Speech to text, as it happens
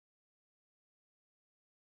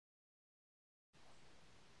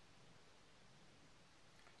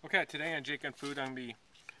Okay, today on Jake on Food, I'm going to be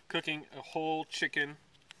cooking a whole chicken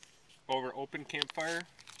over open campfire,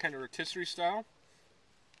 kind of rotisserie style.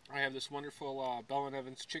 I have this wonderful Bell &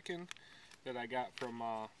 Evans chicken that I got from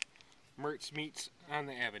Mertz Meats on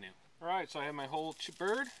the Avenue. Alright, so I have my whole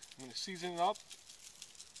bird. I'm going to season it up.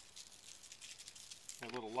 A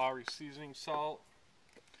little Lowry seasoning salt,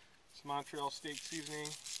 some Montreal steak seasoning,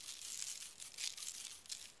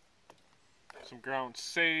 some ground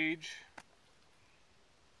sage,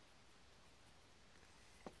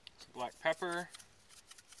 some black pepper.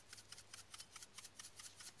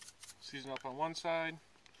 Season up on one side,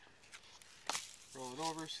 roll it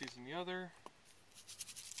over, season the other.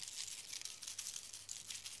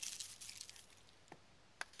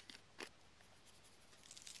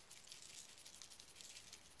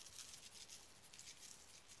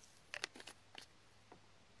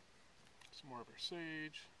 Some more of our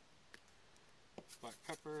sage, black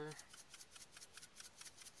pepper.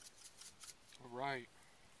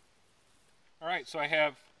 Alright, so I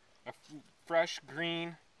have a fresh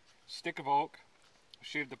green stick of oak. I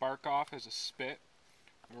shaved the bark off as a spit.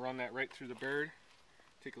 I'm going to run that right through the bird.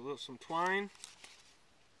 Take some twine.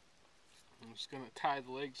 I'm just going to tie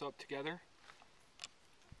the legs up together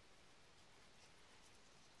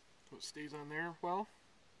so it stays on there well.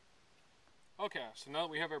 Okay, so now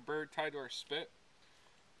that we have our bird tied to our spit,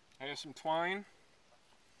 I have some twine.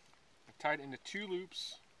 I've tied it into 2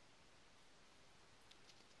 loops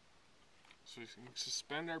so we can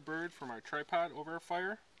suspend our bird from our tripod over our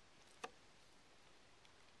fire.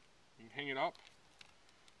 We can hang it up,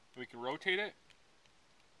 we can rotate it,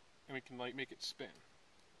 and we can make it spin.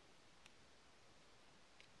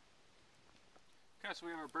 Okay, so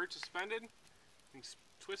we have our bird suspended. We can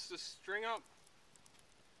twist the string up,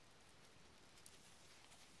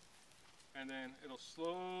 and then it'll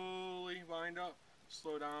slowly wind up,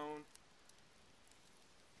 slow down,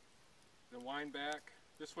 then wind back.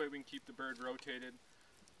 This way we can keep the bird rotated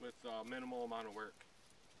with minimal amount of work.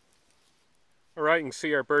 Alright, you can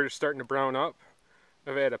see our bird is starting to brown up.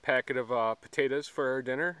 I've had a packet of potatoes for our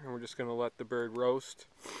dinner, and we're just going to let the bird roast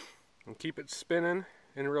and keep it spinning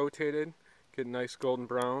and rotated. Get a nice golden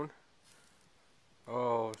brown.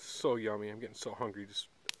 Oh, it's so yummy. I'm getting so hungry just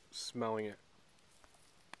smelling it.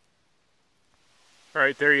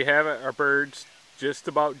 Alright, there you have it. Our bird's just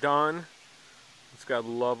about done. It's got a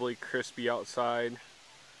lovely crispy outside.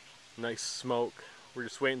 Nice smoke. We're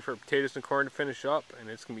just waiting for potatoes and corn to finish up, and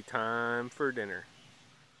it's going to be time for dinner.